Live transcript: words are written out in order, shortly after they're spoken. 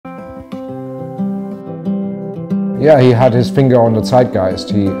Yeah, he had his finger on the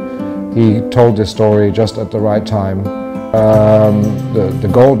zeitgeist. He told this story just at the right time. The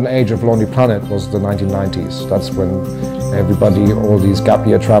golden age of Lonely Planet was the 1990s. That's when everybody, all these gap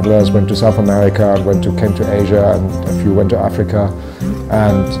year travelers went to South America, came to Asia, and a few went to Africa.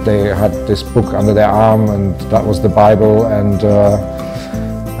 And they had this book under their arm, and that was the Bible. And the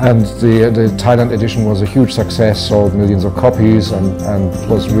Thailand edition was a huge success, sold millions of copies, and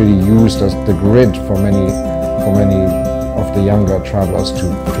was really used as the grid for many of the younger travelers to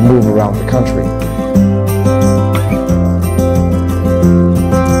move around the country.